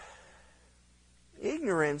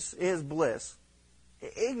 Ignorance is bliss.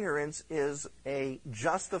 Ignorance is a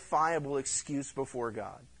justifiable excuse before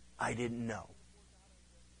God. I didn't know.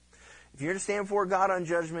 If you're to stand before God on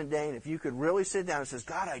Judgment Day, and if you could really sit down and say,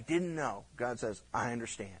 God, I didn't know, God says, I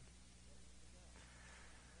understand.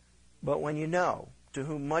 But when you know, to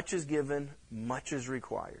whom much is given, much is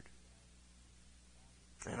required.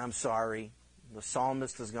 And I'm sorry, the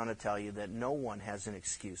psalmist is going to tell you that no one has an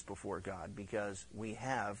excuse before God, because we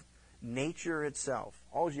have nature itself.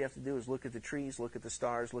 All you have to do is look at the trees, look at the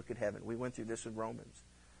stars, look at heaven. We went through this in Romans.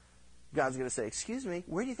 God's going to say, excuse me,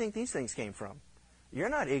 where do you think these things came from? You're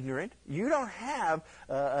not ignorant. You don't have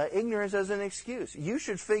ignorance as an excuse. You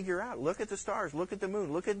should figure out. Look at the stars, look at the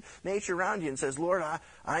moon, look at nature around you and says, Lord,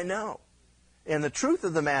 I know. And the truth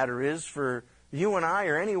of the matter is, for you and I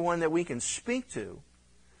or anyone that we can speak to,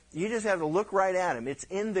 you just have to look right at them. It's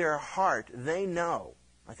in their heart. They know.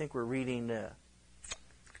 I think we're reading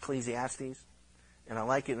Ecclesiastes. And I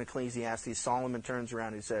like it in Ecclesiastes. Solomon turns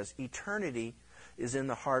around and he says, eternity is in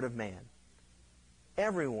the heart of man.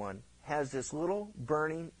 Everyone has this little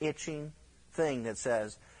burning, itching thing that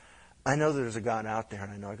says, I know there's a God out there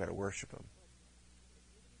and I know I've got to worship Him.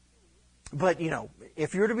 But,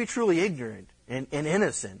 if you're to be truly ignorant and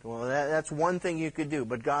innocent, well, that's one thing you could do.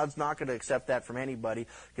 But God's not going to accept that from anybody,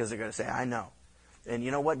 because they're going to say, I know. And you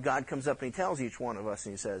know what? God comes up and He tells each one of us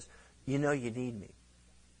and He says, you know you need me.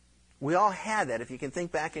 We all had that. If you can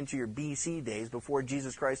think back into your BC days, before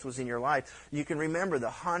Jesus Christ was in your life, you can remember the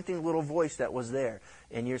haunting little voice that was there.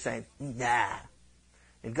 And you're saying, nah.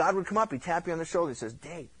 And God would come up, He'd tap you on the shoulder and says,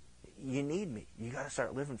 Dave, you need me. You got to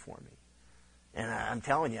start living for me. And I'm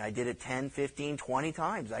telling you, I did it 10, 15, 20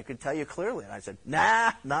 times. I could tell you clearly. And I said,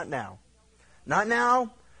 nah, not now. Not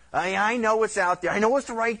now. I know what's out there. I know what's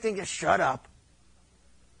the right thing. Just shut up.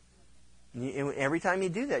 And every time you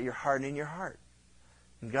do that, you're hardening your heart.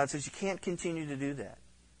 And God says, you can't continue to do that.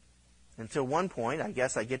 Until one point, I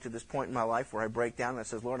guess I get to this point in my life where I break down and I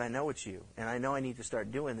says, Lord, I know it's you. And I know I need to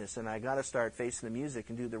start doing this. And I got to start facing the music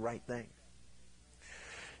and do the right thing.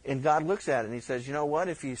 And God looks at it and He says, you know what?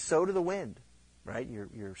 If you sow to the wind, right?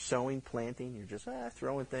 You're sowing, planting, you're just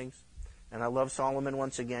throwing things. And I love Solomon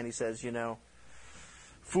once again. He says,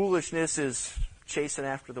 foolishness is chasing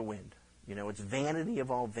after the wind. It's vanity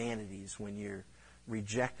of all vanities when you're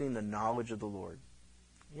rejecting the knowledge of the Lord.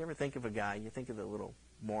 You ever think of a guy, you think of the little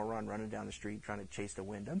moron running down the street trying to chase the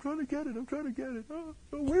wind. I'm trying to get it. Oh,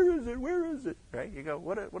 where is it? Right? You go,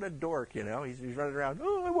 what a dork, He's running around,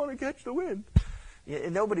 I want to catch the wind.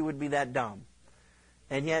 Nobody would be that dumb.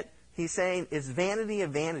 And yet, He's saying it's vanity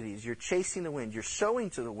of vanities. You're chasing the wind. You're sowing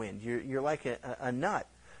to the wind. You're like a nut.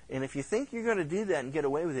 And if you think you're going to do that and get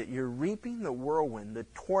away with it, you're reaping the whirlwind, the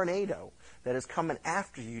tornado that is coming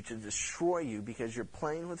after you to destroy you, because you're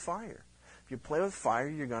playing with fire. If you play with fire,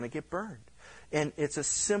 you're going to get burned. And it's a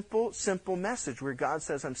simple, simple message where God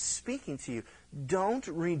says, I'm speaking to you. Don't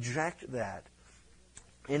reject that.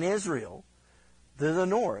 In Israel, the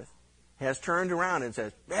north has turned around and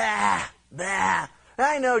says,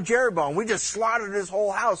 I know Jeroboam, we just slaughtered his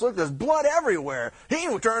whole house. Look, there's blood everywhere. He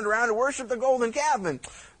turned around to worship the golden calf, and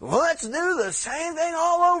let's do the same thing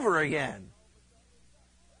all over again.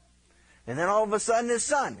 And then all of a sudden his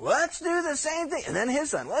son, let's do the same thing. And then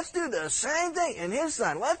his son, let's do the same thing. And his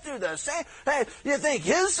son, let's do the same. Hey, you think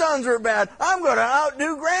his sons are bad? I'm going to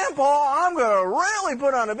outdo Grandpa. I'm going to really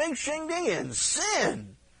put on a big shindig and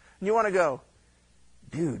sin. And you want to go,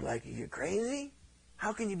 dude, like, are you crazy?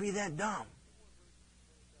 How can you be that dumb?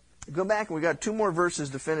 Go back, and we got 2 more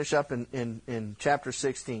verses to finish up in chapter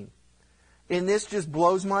 16. And this just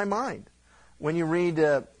blows my mind. When you read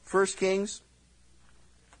 1 Kings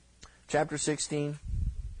chapter 16,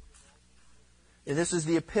 and this is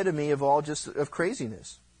the epitome of all just of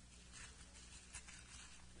craziness.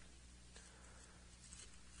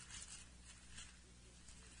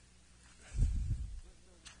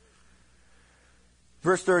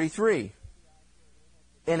 Verse 33.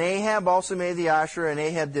 And Ahab also made the Asherah, and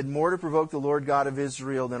Ahab did more to provoke the Lord God of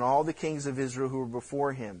Israel than all the kings of Israel who were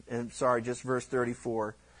before him. And just verse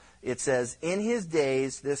 34. It says, in his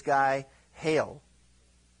days, this guy, Hallel,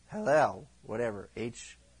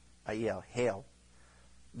 H-I-E-L, Hale,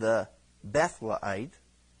 the Bethelite,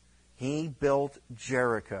 he built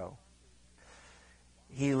Jericho.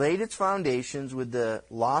 He laid its foundations with the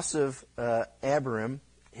loss of Abiram,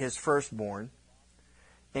 his firstborn,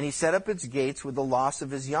 and he set up its gates with the loss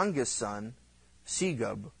of his youngest son,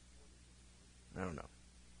 Segub.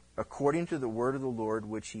 According to the word of the Lord,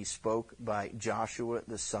 which he spoke by Joshua,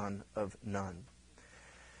 the son of Nun.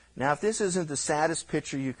 Now, if this isn't the saddest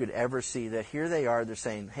picture you could ever see, that here they are, they're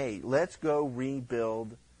saying, hey, let's go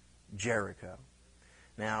rebuild Jericho.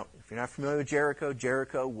 Now, if you're not familiar with Jericho,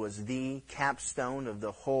 Jericho was the capstone of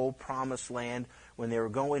the whole promised land when they were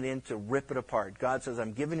going in to rip it apart. God says,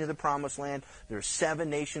 I'm giving you the promised land. There's 7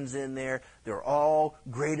 nations in there. They're all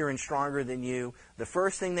greater and stronger than you. The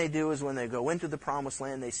first thing they do is when they go into the promised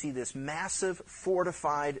land, they see this massive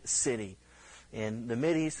fortified city. And the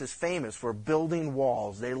Mideast is famous for building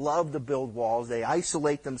walls. They love to build walls. They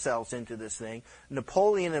isolate themselves into this thing.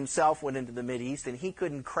 Napoleon himself went into the Mideast, and he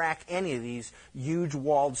couldn't crack any of these huge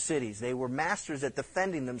walled cities. They were masters at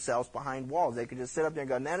defending themselves behind walls. They could just sit up there and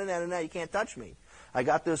go, no, you can't touch me. I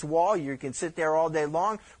got this wall. You can sit there all day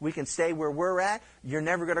long. We can stay where we're at. You're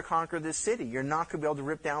never going to conquer this city. You're not going to be able to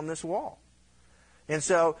rip down this wall. And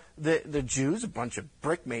so the Jews, a bunch of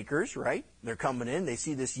brick makers, right? They're coming in. They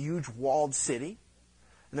see this huge walled city.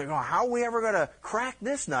 And they're going, how are we ever going to crack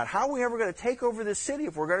this nut? How are we ever going to take over this city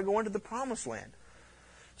if we're going to go into the promised land?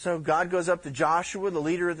 So God goes up to Joshua, the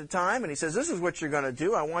leader at the time, and he says, this is what you're going to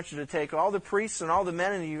do. I want you to take all the priests and all the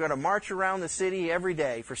men, and you're going to march around the city every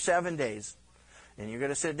day for 7 days. And you're going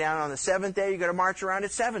to sit down on the 7th day. You're going to march around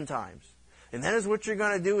it 7 times. And then is what you're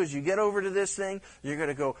going to do is you get over to this thing, you're going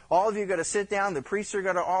to go, all of you are going to sit down, the priests are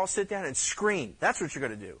going to all sit down and scream. That's what you're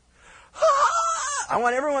going to do. I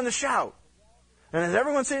want everyone to shout. And as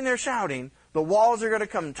everyone's sitting there shouting, the walls are going to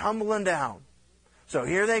come tumbling down. So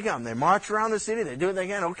here they come. They march around the city, they do it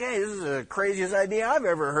again. Okay, this is the craziest idea I've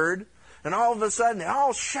ever heard. And all of a sudden they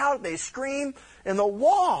all shout, they scream, and the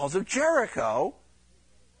walls of Jericho,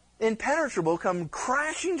 impenetrable, come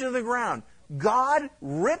crashing to the ground. God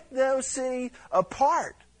ripped those cities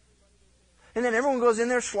apart. And then everyone goes in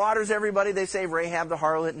there, slaughters everybody. They save Rahab the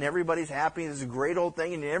harlot, and everybody's happy. This is a great old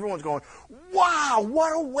thing. And everyone's going, wow,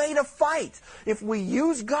 what a way to fight. If we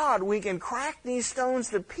use God, we can crack these stones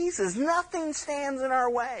to pieces. Nothing stands in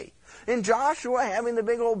our way. And Joshua, having the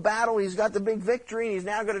big old battle, he's got the big victory, and he's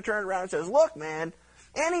now going to turn around and says, look, man,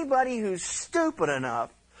 anybody who's stupid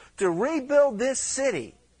enough to rebuild this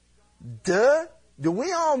city, do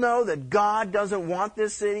we all know that God doesn't want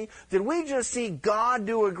this city? Did we just see God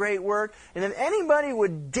do a great work? And if anybody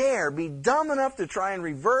would dare be dumb enough to try and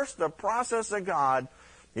reverse the process of God,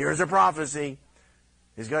 here's a prophecy.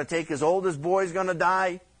 He's going to take his oldest boy is going to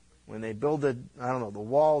die. When they build the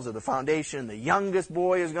walls or the foundation, the youngest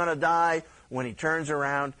boy is going to die when he turns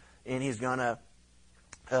around, and he's going to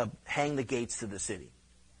hang the gates to the city.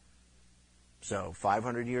 So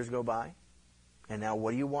 500 years go by. And now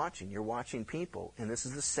what are you watching? You're watching people, and this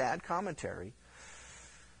is the sad commentary.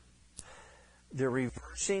 They're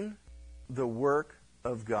reversing the work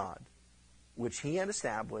of God, which he had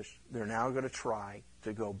established. They're now going to try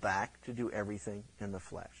to go back to do everything in the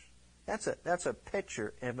flesh. That's a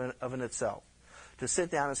picture of in itself. To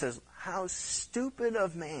sit down and says, how stupid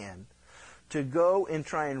of man to go and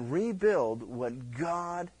try and rebuild what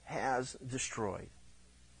God has destroyed.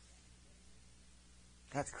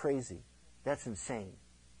 That's crazy. That's insane.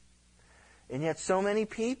 And yet so many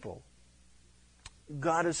people,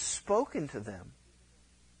 God has spoken to them.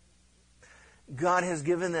 God has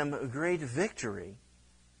given them a great victory,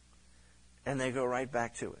 and they go right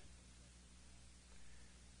back to it.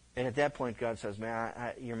 And at that point, God says, man,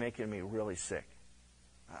 you're making me really sick.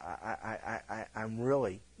 I'm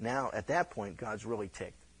really, now at that point, God's really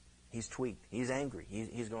ticked. He's tweaked. He's angry.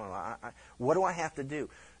 He's going, what do I have to do?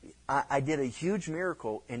 I did a huge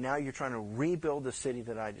miracle, and now you're trying to rebuild the city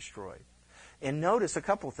that I destroyed. And notice a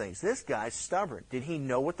couple things. This guy's stubborn. Did he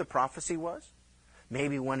know what the prophecy was?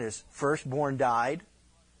 Maybe when his firstborn died,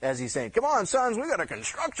 as he's saying, come on, sons, we got a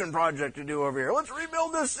construction project to do over here. Let's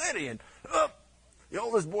rebuild this city. And the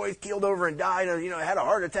oldest boy keeled over and died, had a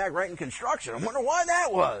heart attack right in construction. I wonder why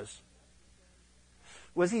that was.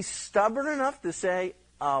 Was he stubborn enough to say,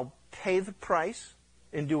 I'll pay the price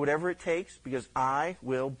and do whatever it takes because I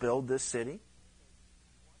will build this city?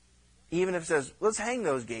 Even if it says, let's hang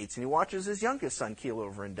those gates, and he watches his youngest son keel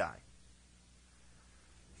over and die.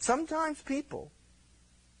 Sometimes people,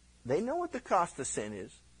 they know what the cost of sin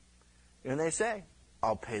is, and they say,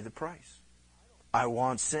 I'll pay the price. I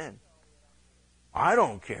want sin. I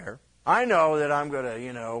don't care. I know that I'm going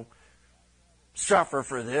to, suffer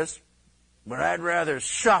for this, but I'd rather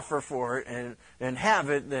suffer for it and have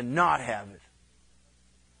it than not have it.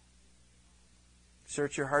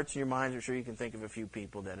 Search your hearts and your minds. I'm sure you can think of a few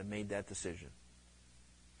people that have made that decision.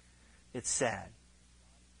 It's sad.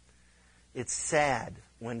 It's sad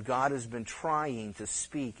when God has been trying to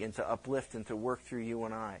speak and to uplift and to work through you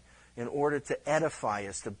and I in order to edify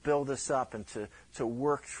us, to build us up, and to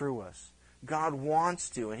work through us. God wants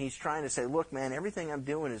to, and he's trying to say, look, man, everything I'm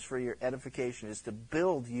doing is for your edification, is to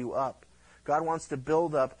build you up. God wants to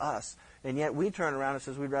build up us. And yet we turn around and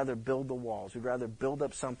says we'd rather build the walls. We'd rather build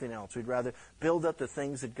up something else. We'd rather build up the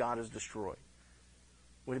things that God has destroyed.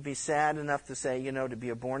 Would it be sad enough to say, to be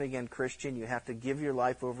a born-again Christian, you have to give your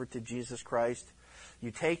life over to Jesus Christ?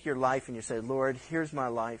 You take your life and you say, Lord, here's my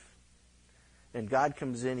life. And God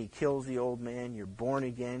comes in, He kills the old man. You're born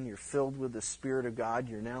again. You're filled with the Spirit of God.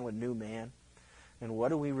 You're now a new man. And what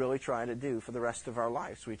do we really try to do for the rest of our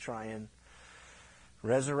lives? We try and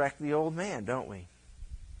resurrect the old man, don't we?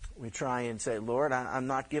 We try and say, Lord, I'm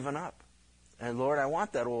not giving up. And Lord, I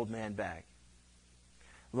want that old man back.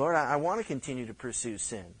 Lord, I want to continue to pursue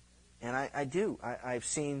sin. And I do. I've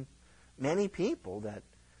seen many people that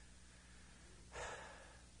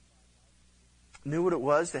knew what it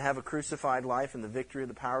was to have a crucified life and the victory of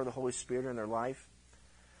the power of the Holy Spirit in their life.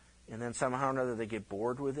 And then somehow or another they get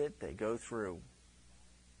bored with it. They go through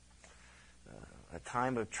a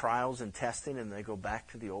time of trials and testing, and they go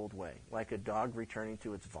back to the old way, like a dog returning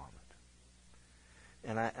to its vomit.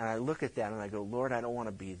 And I look at that and I go, Lord, I don't want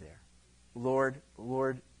to be there. Lord,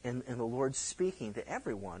 and the Lord's speaking to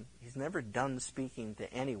everyone. He's never done speaking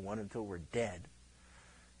to anyone until we're dead.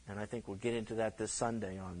 And I think we'll get into that this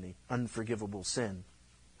Sunday on the unforgivable sin.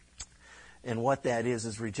 And what that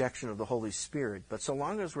is rejection of the Holy Spirit. But so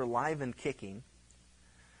long as we're alive and kicking,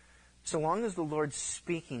 so long as the Lord's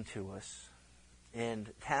speaking to us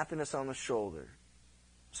and tapping us on the shoulder,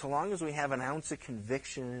 so long as we have an ounce of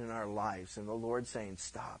conviction in our lives and the Lord saying,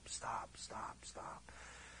 stop, stop, stop, stop,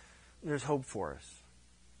 there's hope for us.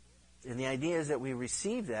 And the idea is that we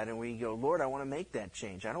receive that and we go, Lord, I want to make that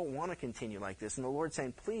change. I don't want to continue like this. And the Lord's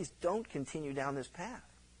saying, please don't continue down this path.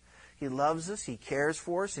 He loves us, He cares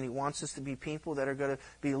for us, and He wants us to be people that are going to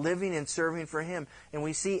be living and serving for Him. And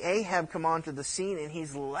we see Ahab come onto the scene and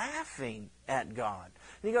he's laughing at God.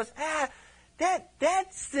 And he goes,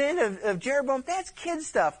 that sin of Jeroboam, that's kid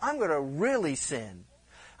stuff. I'm going to really sin.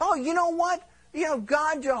 Oh, you know what?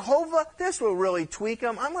 God, Jehovah, this will really tweak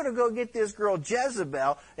them. I'm going to go get this girl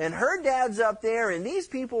Jezebel, and her dad's up there, and these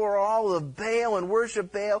people are all of Baal and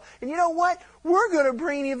worship Baal. And you know what? We're going to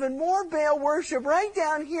bring even more Baal worship right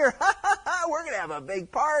down here. We're going to have a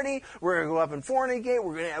big party. We're going to go up and fornicate.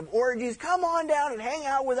 We're going to have orgies. Come on down and hang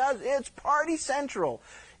out with us. It's party central.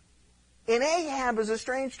 And Ahab is a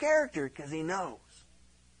strange character because he knows.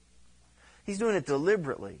 He's doing it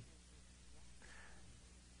deliberately.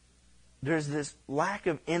 There's this lack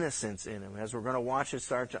of innocence in him as we're going to watch it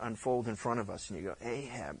start to unfold in front of us. And you go,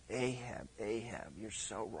 Ahab, Ahab, Ahab, you're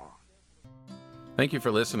so wrong. Thank you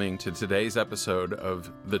for listening to today's episode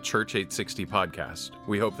of the Church 860 podcast.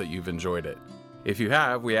 We hope that you've enjoyed it. If you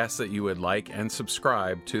have, we ask that you would like and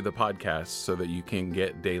subscribe to the podcast so that you can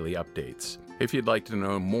get daily updates. If you'd like to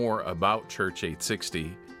know more about Church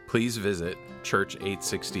 860, please visit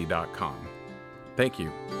church860.com. Thank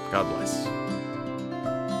you. God bless.